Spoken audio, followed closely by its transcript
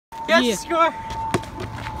Yes, Yeah. score.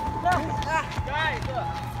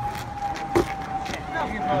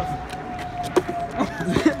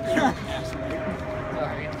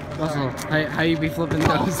 Russell, how you be flipping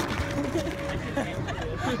those?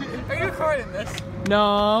 Are you recording this?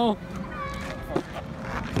 No.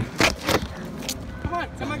 Come on,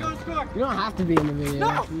 somebody go and score. You don't have to be in the video. No.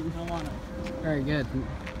 I don't want to. Very good.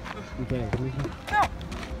 Okay.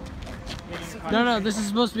 No. No, this is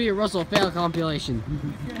supposed to be a Russell fail compilation.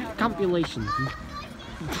 Compilation.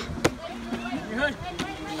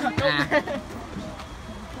 Ah.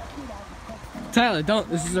 Tyler, don't.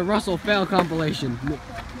 This is a Russell fail compilation.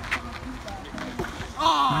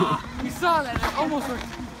 Oh, you saw that. It almost worked.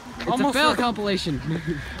 It's a fail compilation.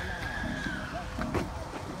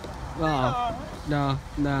 Oh, no.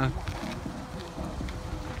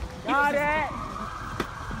 Got it.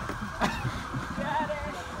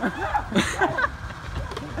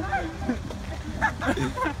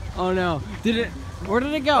 Oh no. Where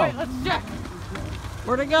did it go? Wait, let's check.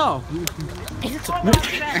 Where'd it go? It's on the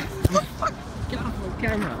back. Get off my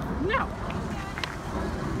camera. No.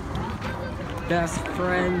 Best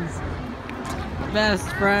friends. Best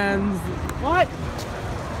friends. What?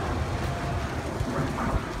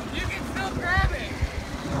 You can still grab it.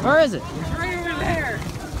 Where is it? It's right over there.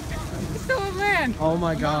 It's still a man. Oh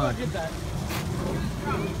my god. Get that.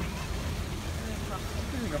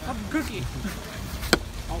 A fucking cookie.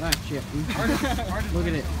 Ah, shit. Look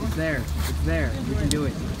at it. It's there. It's there. We can do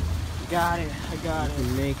it. Got it. I got We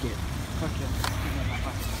can make it. Fuck it.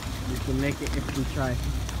 We can make it if we try.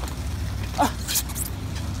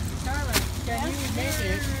 Tyler, can you make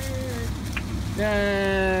it?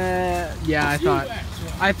 Yeah,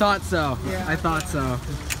 I thought so. Yeah. I thought so.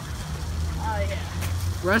 Oh, yeah.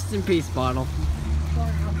 Rest in peace, bottle.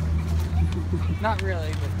 Not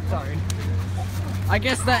really, but sorry. I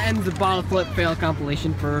guess that ends the bottle flip fail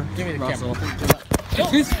compilation for Give me the Russell.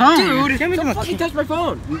 His phone. Dude, Give me don't the fucking touch my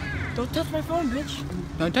phone. Don't touch my phone, bitch.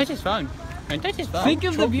 Don't touch his phone. Don't touch his phone. Think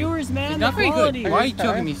of the viewers, man. Not The very good. quality. Why are you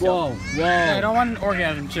choking me still? Whoa. I don't want an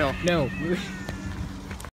orgasm. Chill. No.